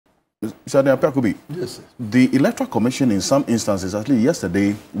Mr. Kpebu, yes, sir. The Electoral Commission, in some instances, actually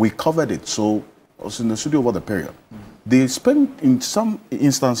yesterday, we covered it, so I was in the studio over the period. They spent, in some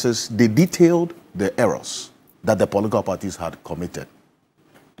instances, they detailed the errors that the political parties had committed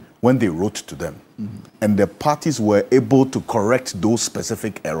when they wrote to them. And the parties were able to correct those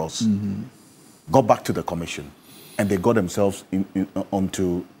specific errors, got back to the commission, and they got themselves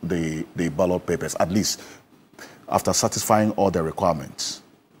onto the ballot papers, at least after satisfying all the requirements.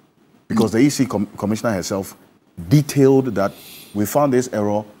 Because the EC commissioner herself detailed that we found this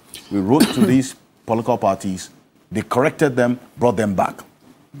error, we wrote to these political parties, they corrected them, brought them back.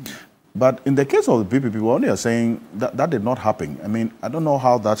 But in the case of the PPP, we only are saying that that did not happen. I mean, I don't know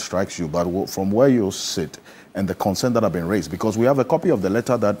how that strikes you, but from where you sit and the concern that have been raised, because we have a copy of the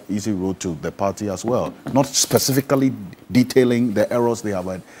letter that EC wrote to the party as well, not specifically detailing the errors they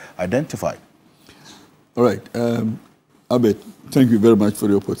have identified. All right. Abed, thank you very much for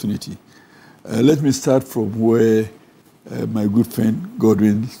the opportunity. Let me start from where my good friend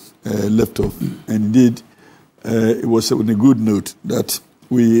Godwin left off. And indeed, it was on a good note that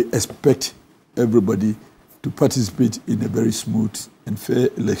we expect everybody to participate in a very smooth and fair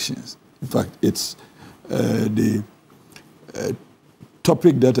elections. In fact, it's the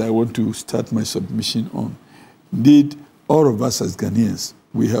topic that I want to start my submission on. Indeed, all of us as Ghanaians,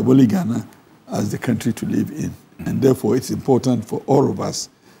 we have only Ghana as the country to live in. And therefore, it's important for all of us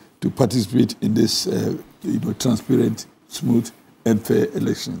to participate in this transparent, smooth, and fair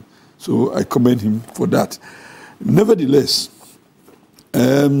election. So I commend him for that. Nevertheless,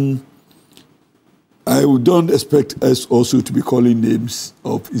 I don't expect us also to be calling names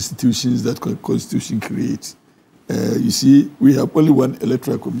of institutions that the Constitution creates. You see, we have only one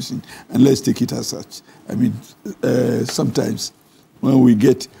electoral commission, and let's take it as such. I mean, sometimes when we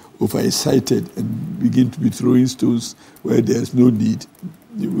get overexcited and begin to be throwing stones where there's no need,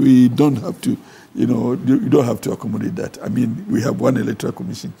 we don't have to, you don't have to accommodate that. I mean, we have one electoral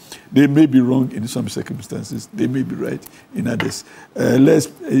commission. They may be wrong in some circumstances. They may be right in others. Let's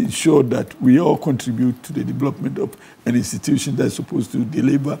ensure that we all contribute to the development of an institution that's supposed to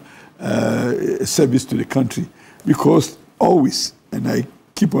deliver service to the country. Because always, and I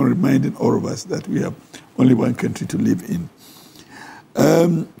keep on reminding all of us that we have only one country to live in.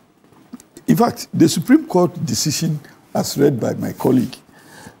 In fact, the Supreme Court decision, as read by my colleague,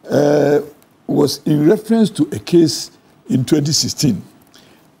 was in reference to a case in 2016.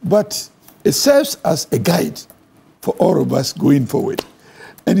 But it serves as a guide for all of us going forward.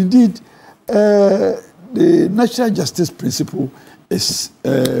 And indeed, the natural justice principle is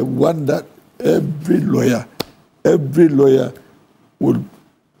one that every lawyer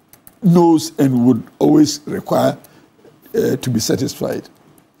knows and would always require to be satisfied.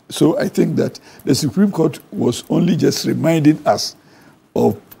 So I think that the Supreme Court was only just reminding us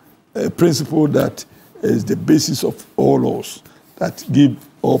of a principle that is the basis of all laws, that give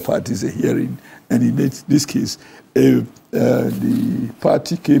all parties a hearing. And in this case, if the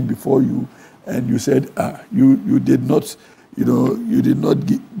party came before you and you said, you did not, you did not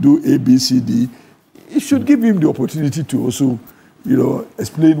do A, B, C, D, you should give him the opportunity to also,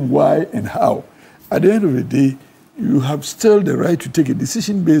 explain why and how. At the end of the day, you have still the right to take a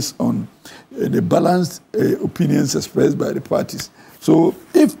decision based on the balanced opinions expressed by the parties. So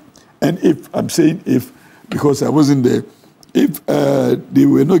if I'm saying if, because I wasn't there, if they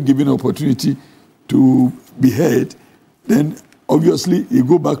were not given an opportunity to be heard, then obviously you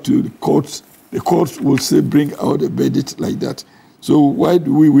go back to the courts will say bring out a verdict like that. So why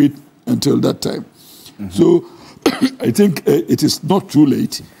do we wait until that time? So I think it is not too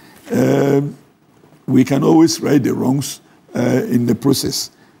late. We can always right the wrongs in the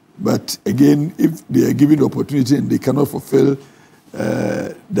process. But again, if they are given the opportunity and they cannot fulfill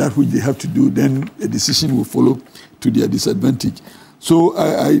that which they have to do, then a decision will follow to their disadvantage. So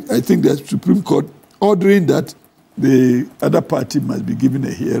I think that Supreme Court ordering that the other party must be given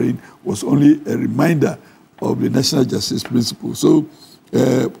a hearing was only a reminder of the national justice principle. So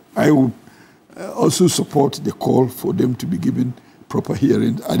I will also support the call for them to be given proper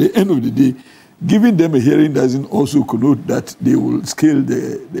hearing. At the end of the day, giving them a hearing doesn't also connote that they will scale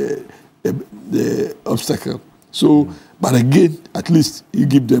the obstacle. So, but again, at least you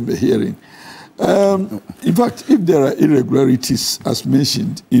give them a hearing. In fact, if there are irregularities, as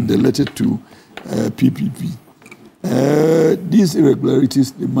mentioned in the letter to PPP, these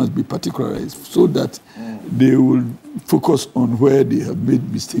irregularities, they must be particularized so that they will focus on where they have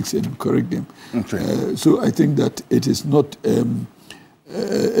made mistakes and correct them. Okay. So I think that it is not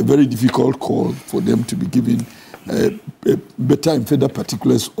a very difficult call for them to be given better and further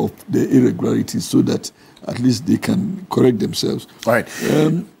particulars of the irregularities so that at least they can correct themselves. All right.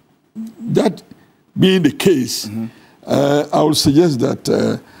 that being the case, I would suggest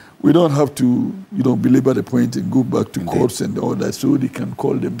that we don't have to, belabor the point and go back to courts and all that, so they can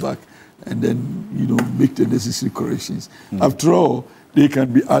call them back and then, make the necessary corrections. After all, they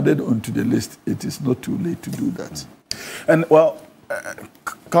can be added onto the list. It is not too late to do that. And, well,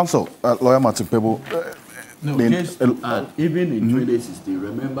 Counsel, Lawyer Martin Kpebu, even in 2016,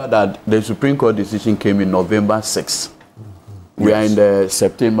 remember that the Supreme Court decision came in November 6th. We are in the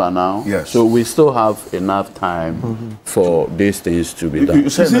September now, so we still have enough time for these things to be done. You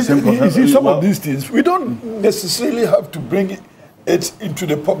see, some of these things, we don't necessarily have to bring it into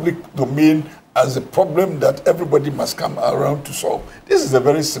the public domain as a problem that everybody must come around to solve. This is a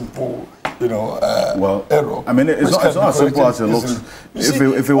very simple, error. I mean, it's not as simple as it looks.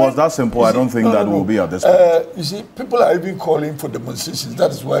 If it was that simple, I don't think that will be at this point. You see, people are even calling for demonstrations.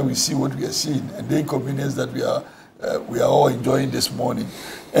 That is why we see what we are seeing and the inconvenience that we are all enjoying this morning.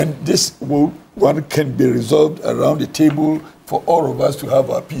 And this one can be resolved around the table for all of us to have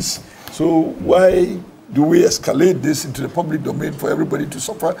our peace. So why do we escalate this into the public domain for everybody to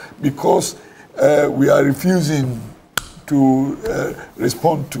suffer? Because we are refusing to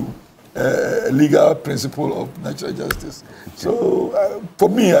respond to a legal principle of natural justice. So for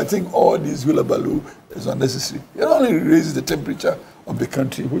me, I think all this hullabaloo is unnecessary. It only raises the temperature of the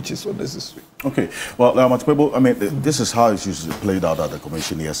country, which is unnecessary. Okay. Well, Mr. Kpebu, I mean, this is how it's usually played out at the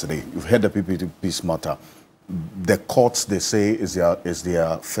commission yesterday. You've heard the PPP matter. The courts, they say, is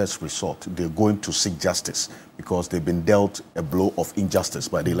their first resort. They're going to seek justice because they've been dealt a blow of injustice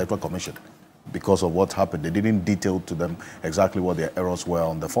by the Electoral Commission because of what happened. They didn't detail to them exactly what their errors were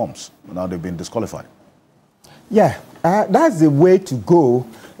on the forms. Now they've been disqualified. Yeah, that's the way to go,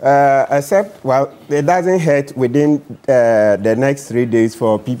 except, well, it doesn't hurt within the next 3 days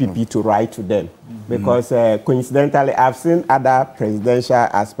for PPP to write to them. Because coincidentally, I've seen other presidential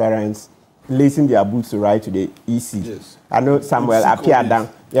aspirants lacing their boots to write to the EC. Yes. I know Samuel Appiah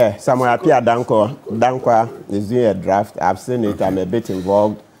Dankwa is doing a draft. I've seen it. I'm a bit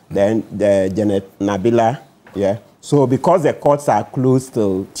involved. Then the Janet Nabila, So because the courts are closed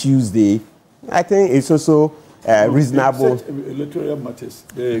till Tuesday, I think it's also reasonable. Electoral matters.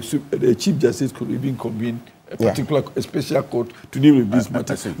 The Chief Justice could even convene a special court to deal with these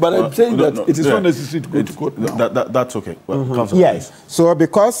matters. But I'm saying it is not necessary to go to court now. That's okay. Well, yes. So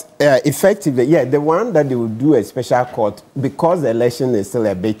because effectively, the one that they will do a special court, because the election is still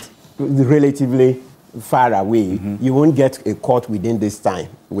a bit relatively far away, you won't get a court within this time,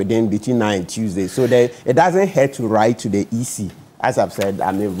 between now and Tuesday. So it doesn't hurt to write to the EC. As I've said,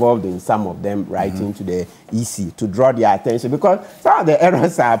 I'm involved in some of them writing to the EC to draw their attention because some of the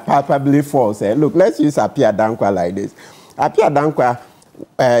errors are palpably false. Look, let's use Appiah Dankwa like this. Appiah Dankwa,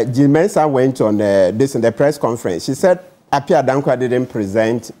 Jill Mensah went on this in the press conference. She said Appiah Dankwa didn't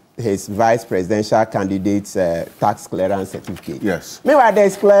present his vice presidential candidate's tax clearance certificate. Yes. Meanwhile,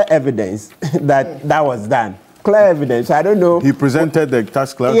 there's clear evidence that was done. Clear evidence. I don't know. He presented the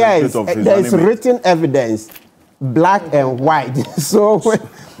tax clearance certificate of his there's written evidence. Black and white. So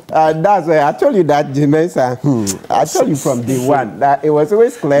that's why I told you that Jimensa, I told you from day one that it was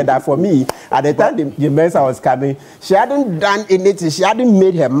always clear that for me, at the time Jimensa was coming, she hadn't done anything. She hadn't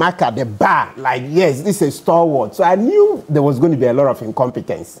made her mark at the bar. Like, yes, this is stalwart. So I knew there was going to be a lot of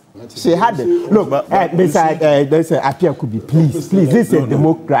incompetence. She had it. Look, Appiah could be, please, this is a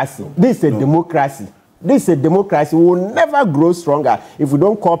democracy. This is a democracy. This is a democracy. We will never grow stronger if we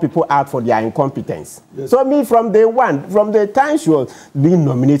don't call people out for their incompetence. Yes. So me, from day one, from the time she was being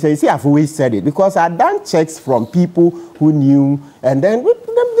nominated, you see, I've always said it, because I've done checks from people who knew, and then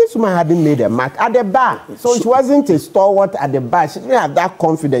this woman hadn't made a mark at the bar. So she wasn't a stalwart at the bar. She didn't have that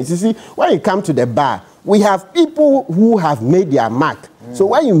confidence. You see, when you come to the bar, we have people who have made their mark. So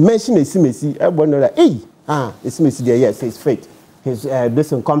when you mention Esimesi, everyone knows that, hey, Esimesi there, yes, it's fake. He's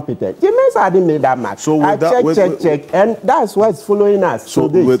this incompetent. Jimensa hadn't made that mark. So I check, and that's what's following us. So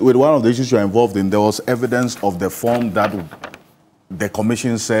with one of the issues you're involved in, there was evidence of the form that the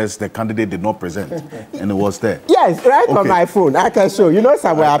commission says the candidate did not present, and it was there. Yes, right on my phone. I can show. You know,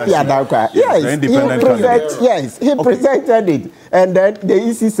 somewhere Appiah Dankwa. Yes, he presented it, and then the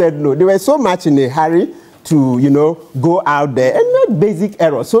EC said no. They were so much in a hurry to, go out there and make basic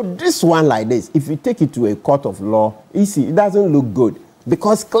errors. So this one like this, if you take it to a court of law, it doesn't look good.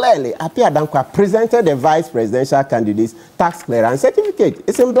 Because clearly, Appiah Dankwa presented the vice presidential candidate's tax clearance certificate.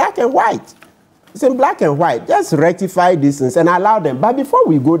 It's in black and white. It's in black and white. Just rectify these things and allow them. But before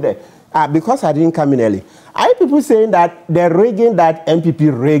we go there, Because I didn't come in early. Are people saying that the rigging that MPP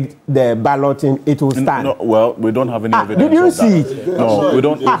rigged the balloting, it will stand? No, well, we don't have any evidence. Did you see it? No, we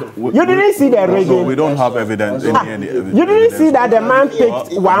don't. You didn't see the rigging? No, we don't have evidence. Any evidence. You didn't see that the man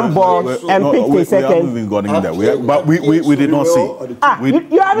picked one ball and picked a second? We haven't even gotten in there. But we did not see.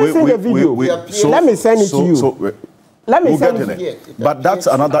 You haven't seen the video? Let me send it to you. Let me send it. But that's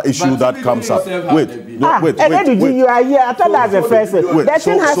another issue that comes up. Wait. You are here. I thought that's the first. That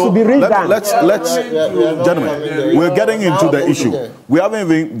thing has to be redone. Let's, gentlemen, we're getting into the issue. We haven't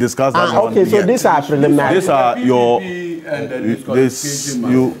even discussed that one okay, so yet. these are preliminary. These are your. We're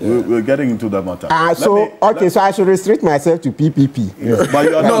getting into the matter. So I should restrict myself to PPP. Yeah. But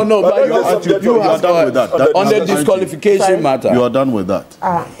you are but you are done with that. On the disqualification matter. You are done with that.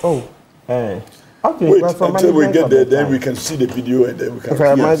 Okay. Wait until we get there, then we can see the video and then we can.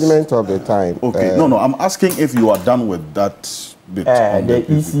 For management of the time. Okay. No. I'm asking if you are done with that bit. The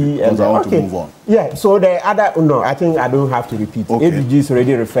EC and I want to move on. Yeah. So the other, I think I don't have to repeat. Okay. ABG's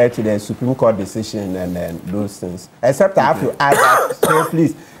already referred to the Supreme Court decision and those things. Except I have to add that. So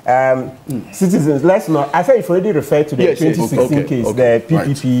please, citizens, let's not. I said you've already referred to the 2016 case, the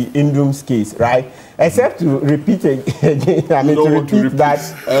PPP Indum's case, right? Except to repeat again, to repeat that.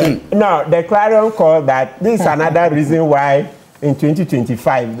 No, the clarion call that this is another reason why in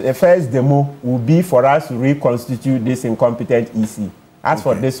 2025 the first demo will be for us to reconstitute this incompetent EC. As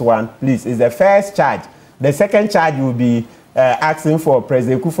for this one, please, it's the first charge. The second charge will be asking for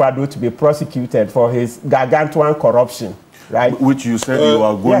President Akufo-Addo to be prosecuted for his gargantuan corruption. Right. Which you said you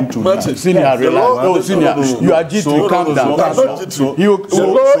are going to. Senior, relax. Senior, you are G2, calm down. The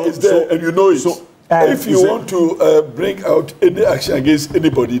law is there, and you know it. If you want to bring out any action against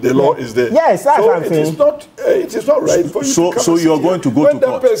anybody, the law is there. Yes, that's what I'm saying. It is not right for you to come. So you are going to go to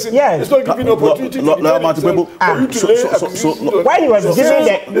court. Yes. It's not giving opportunity to when he was giving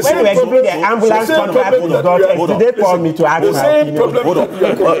the ambulance contract to his daughter, did they call me to ask my opinion? Hold on.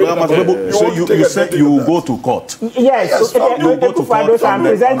 So you said you will go to court. Yes. I'm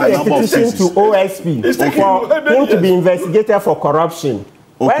presenting a petition to OSP for him to be investigated for corruption.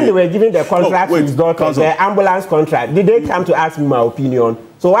 Okay. When they were giving the contract to his daughter, the ambulance contract, did they come to ask me my opinion?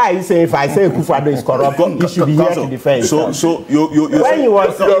 So why are you saying if I say Akufo-Addo is corrupt, he should be here to defend? So you when he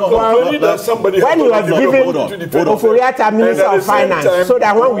was giving Oforiatta Minister of Finance, so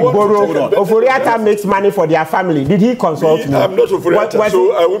that when we borrow, Oforiatta makes money for their family, did he consult me? I'm not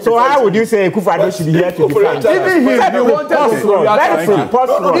Oforiatta, so how would you say Akufo-Addo should be here to defend? Even him, you wanted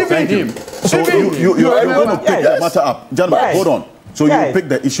Even him. So you're going to pick that matter up. Gentlemen, hold on. So you pick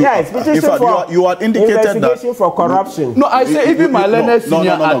the issue. Yes, in fact, you had indicated investigation for corruption. No, I say even my learned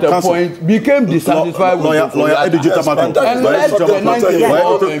senior at the point became dissatisfied with lawyer Ediji Tamako.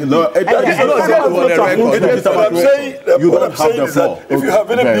 You don't have the floor. If you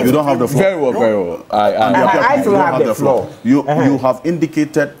have any, you don't have the floor. Very well. I still have the floor. You have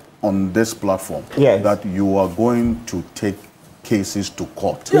indicated on this platform that you are going to take cases to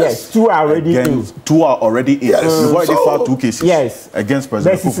court. Yes, two are already in. Two are already in. Yes. You've already filed 2 cases against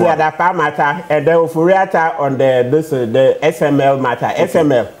President Akufo-Addo. The Adapa matter and the Oforiatta on the SML matter.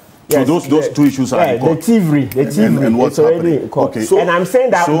 SML. Yes, so those 2 issues are in court. The thievery. And what's happening? Okay. So, and I'm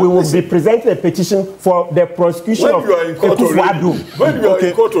saying that we will be presenting a petition for the prosecution of Akufo-Addo. When you are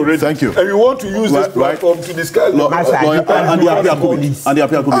in court already, thank you. And you want to use this platform to discuss and the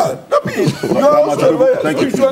appeal. Thank you.